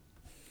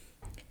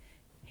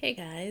Hey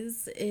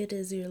guys, it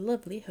is your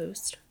lovely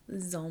host,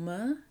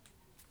 Zoma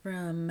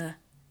from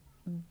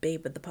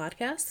Babe with the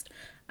Podcast.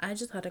 I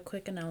just had a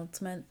quick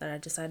announcement that I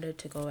decided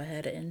to go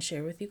ahead and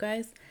share with you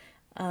guys.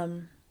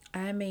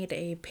 I made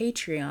a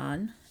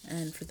Patreon,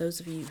 and for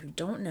those of you who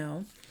don't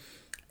know,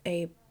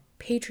 a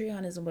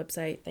Patreon is a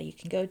website that you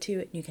can go to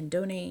and you can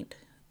donate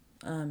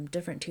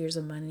different tiers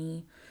of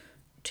money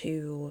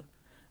to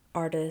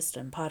artists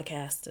and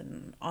podcasts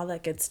and all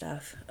that good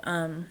stuff.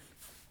 And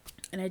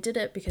I did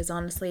it because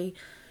honestly,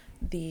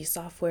 the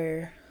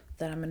software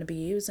that I'm going to be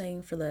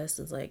using for this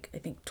is like, I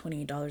think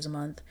 $28 a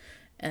month.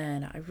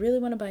 And I really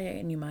want to buy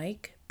a new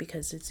mic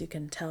because, as you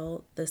can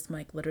tell, this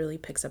mic literally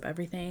picks up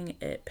everything.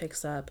 It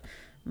picks up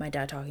my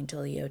dad talking to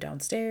Leo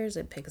downstairs,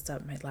 it picks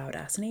up my loud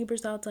ass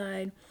neighbors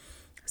outside.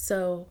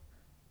 So,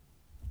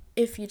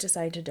 if you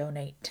decide to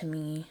donate to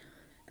me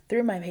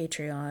through my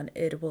Patreon,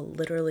 it will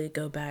literally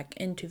go back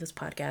into this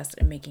podcast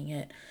and making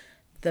it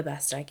the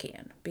best I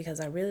can because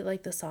I really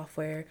like the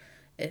software.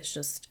 It's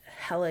just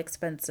hella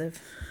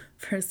expensive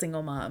for a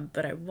single mom,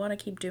 but I want to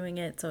keep doing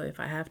it. So if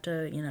I have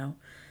to,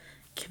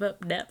 give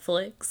up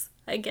Netflix,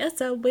 I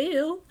guess I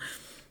will.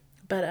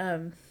 But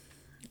and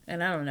I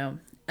don't know.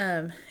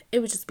 It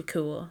would just be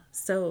cool.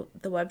 So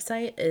the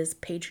website is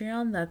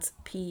Patreon. That's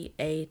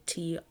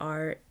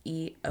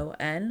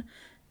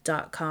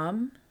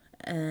Patreon.com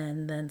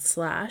and then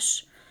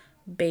slash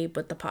Babe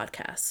with the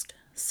Podcast.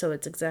 So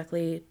it's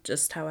exactly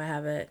just how I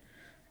have it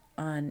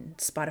on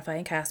Spotify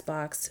and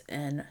Castbox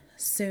and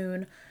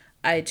soon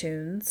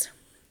iTunes.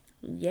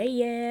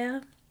 Yeah.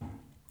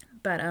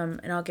 But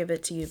and I'll give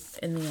it to you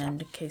in the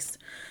end in case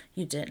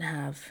you didn't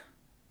have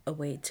a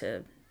way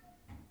to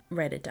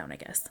write it down, I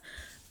guess.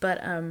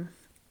 But I'm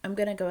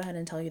going to go ahead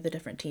and tell you the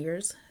different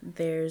tiers.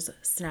 There's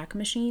snack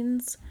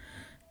machines,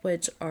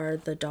 which are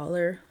the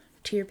dollar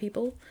tier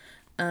people.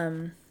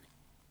 And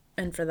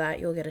for that,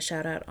 you'll get a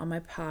shout out on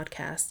my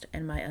podcast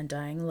and my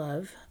undying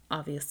love,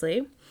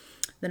 obviously.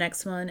 The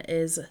next one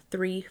is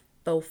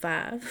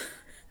 345.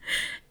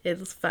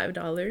 It's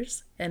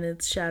 $5 and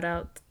it's shout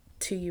out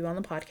to you on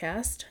the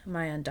podcast,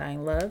 my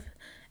undying love,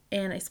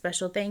 and a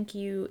special thank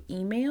you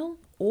email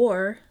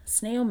or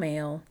snail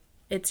mail.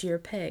 It's your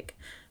pick.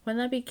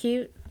 Wouldn't that be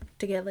cute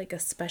to get like a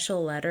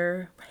special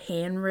letter,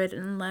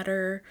 handwritten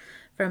letter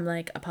from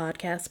like a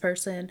podcast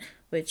person,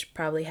 which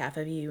probably half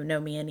of you know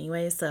me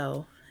anyway,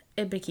 so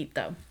it'd be cute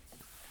though.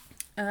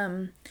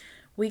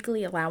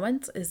 Weekly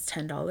allowance is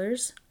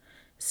 $10.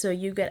 So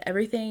you get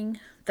everything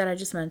that I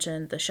just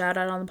mentioned, the shout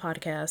out on the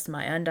podcast,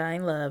 my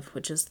undying love,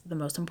 which is the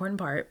most important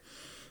part,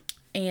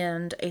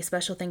 and a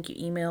special thank you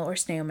email or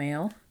snail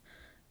mail.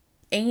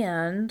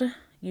 And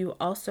you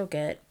also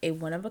get a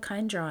one of a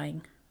kind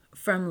drawing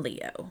from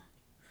Leo.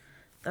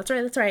 That's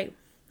right, that's right.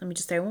 Let me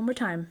just say it one more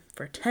time.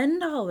 For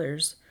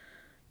 $10,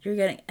 you're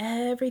getting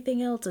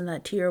everything else in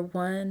that tier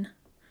 $1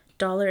 and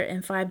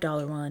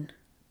 $5 one.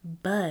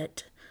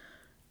 But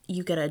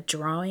you get a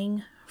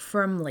drawing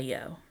from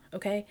Leo,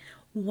 okay?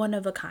 One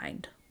of a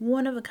kind.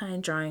 One of a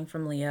kind drawing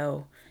from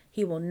Leo.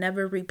 He will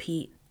never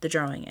repeat the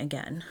drawing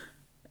again.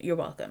 You're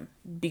welcome.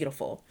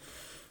 Beautiful.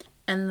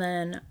 And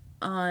then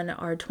on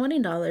our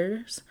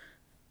 $20,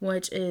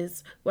 which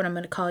is what I'm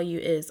going to call you,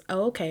 is,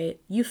 oh, okay,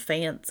 you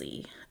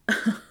fancy.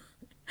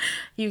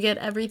 You get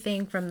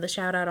everything from the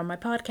shout out on my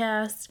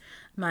podcast,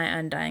 my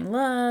undying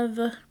love,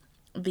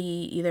 the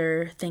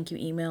either thank you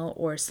email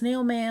or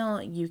snail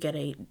mail. You get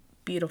a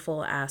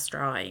beautiful ass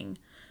drawing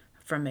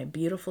from a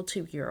beautiful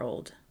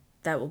 2-year-old.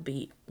 That will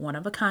be one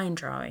of a kind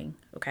drawing,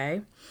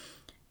 okay?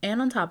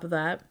 And on top of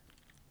that,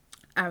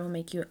 I will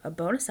make you a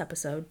bonus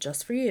episode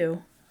just for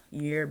you,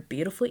 your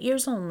beautiful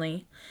ears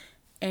only,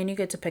 and you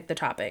get to pick the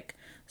topic.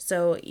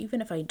 So even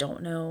if I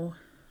don't know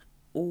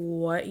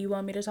what you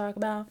want me to talk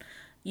about,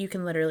 you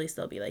can literally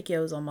still be like,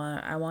 yo,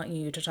 Zoma, I want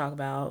you to talk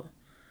about,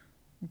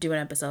 do an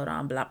episode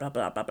on blah, blah,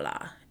 blah, blah,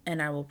 blah.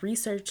 And I will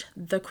research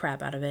the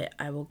crap out of it.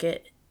 I will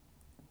get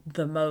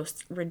the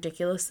most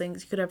ridiculous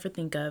things you could ever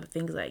think of,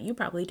 things that you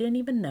probably didn't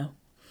even know,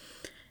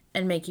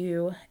 and make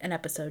you an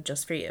episode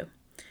just for you.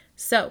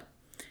 So,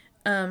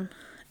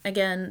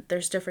 again,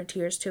 there's different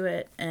tiers to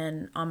it,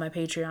 and on my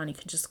Patreon, you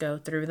can just go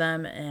through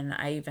them, and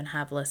I even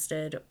have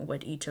listed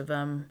what each of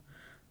them,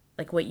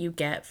 like what you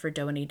get for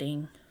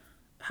donating,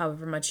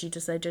 however much you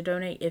decide to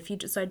donate, if you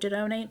decide to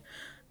donate.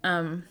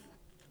 And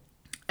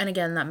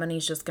again, that money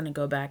is just going to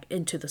go back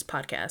into this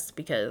podcast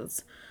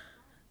because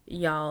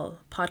y'all,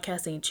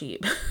 podcasts ain't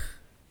cheap.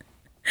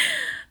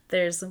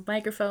 There's some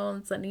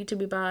microphones that need to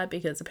be bought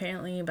because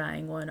apparently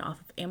buying one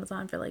off of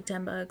Amazon for like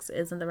 $10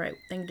 isn't the right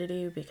thing to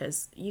do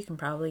because you can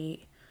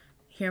probably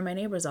hear my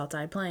neighbors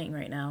outside playing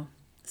right now.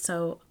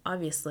 So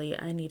obviously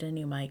I need a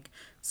new mic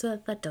so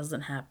that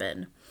doesn't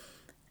happen.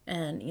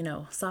 And,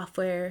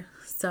 software.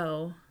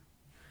 So,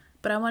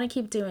 but I want to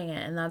keep doing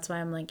it. And that's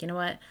why I'm like, you know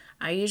what?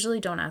 I usually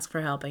don't ask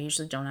for help. I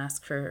usually don't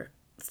ask for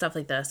stuff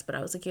like this. But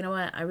I was like, you know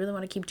what? I really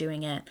want to keep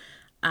doing it.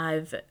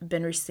 I've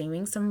been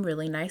receiving some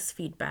really nice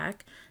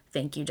feedback.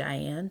 Thank you,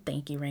 Diane.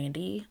 Thank you,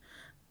 Randy.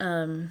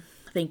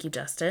 Thank you,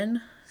 Justin.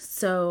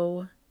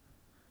 So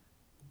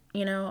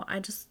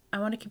I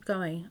want to keep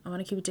going. I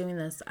want to keep doing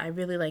this. I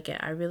really like it.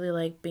 I really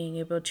like being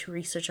able to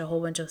research a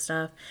whole bunch of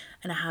stuff.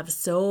 And I have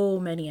so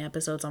many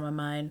episodes on my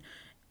mind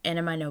and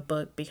in my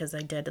notebook because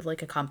I did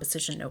like a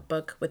composition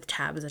notebook with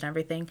tabs and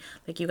everything.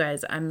 Like, you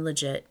guys, I'm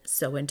legit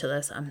so into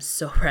this. I'm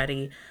so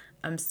ready.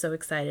 I'm so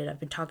excited. I've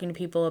been talking to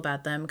people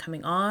about them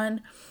coming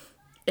on.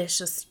 It's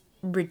just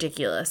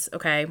ridiculous.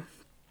 Okay.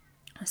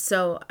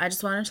 So I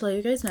just wanted to let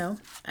you guys know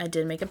I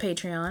did make a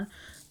Patreon.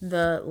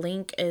 The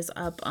link is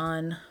up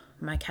on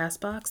my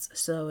Castbox,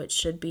 so it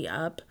should be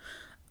up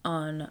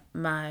on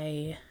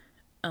my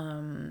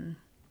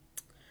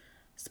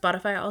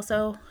Spotify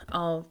also.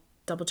 I'll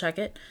double check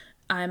it.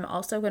 I'm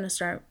also going to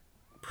start,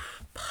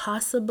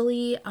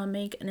 possibly I'll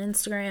make an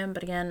Instagram,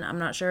 but again, I'm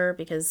not sure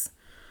because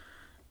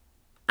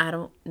I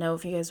don't know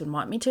if you guys would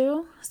want me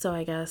to. So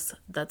I guess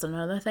that's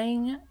another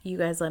thing. You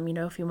guys let me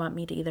know if you want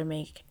me to either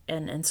make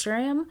an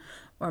Instagram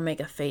or make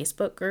a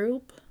Facebook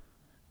group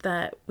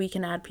that we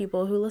can add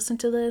people who listen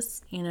to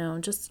this.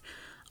 Just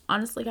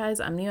honestly, guys,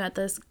 I'm new at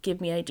this.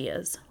 Give me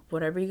ideas.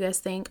 Whatever you guys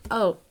think.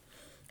 Oh,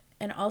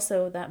 and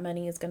also that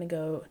money is going to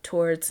go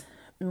towards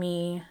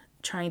me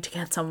trying to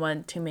get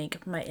someone to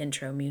make my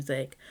intro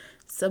music.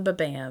 So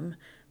bam.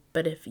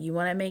 But if you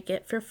want to make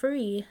it for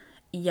free,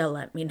 you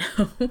let me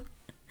know.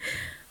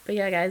 But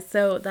yeah, guys,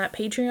 so that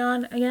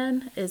Patreon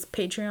again is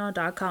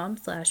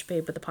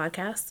patreon.com/babe with the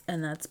podcast.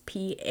 And that's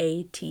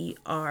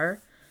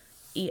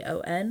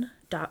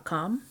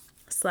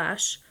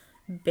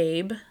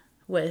patreon.com/babe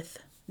with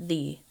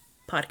the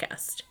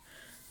podcast.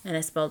 And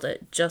I spelled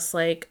it just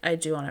like I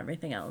do on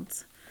everything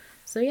else.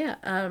 So yeah,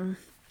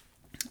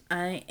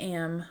 I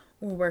am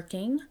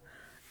working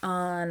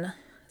on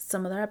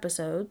some other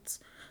episodes.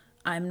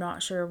 I'm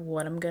not sure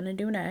what I'm gonna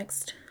do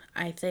next.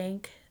 I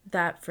think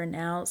that for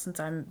now, since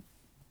I'm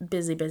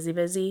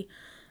busy,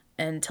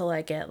 until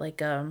I get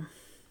like I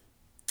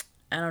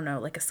don't know,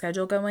 like a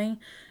schedule going,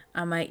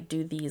 I might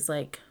do these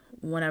like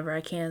whenever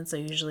I can. So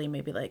usually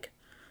maybe like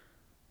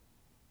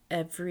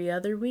every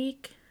other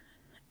week,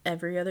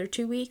 every other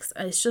 2 weeks.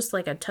 It's just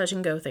like a touch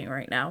and go thing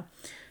right now.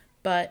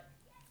 But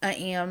I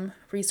am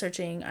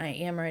researching, I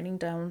am writing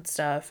down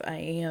stuff, I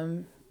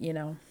am,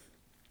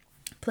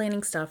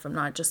 planning stuff. I'm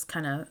not just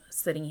kind of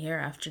sitting here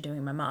after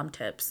doing my mom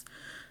tips.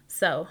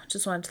 So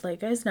just wanted to let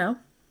you guys know.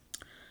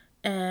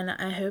 And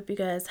I hope you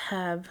guys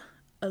have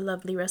a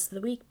lovely rest of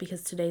the week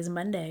because today's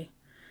Monday,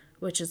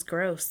 which is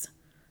gross.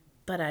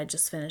 But I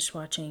just finished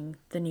watching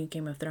the new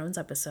Game of Thrones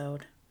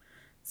episode.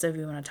 So if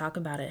you want to talk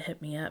about it,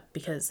 hit me up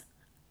because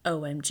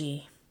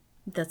OMG.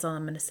 That's all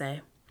I'm going to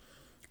say.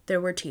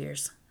 There were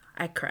tears.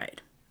 I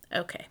cried.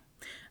 Okay.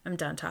 I'm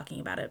done talking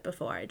about it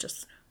before I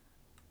just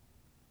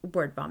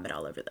word vomit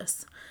all over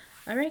this.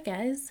 All right,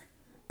 guys.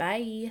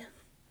 Bye.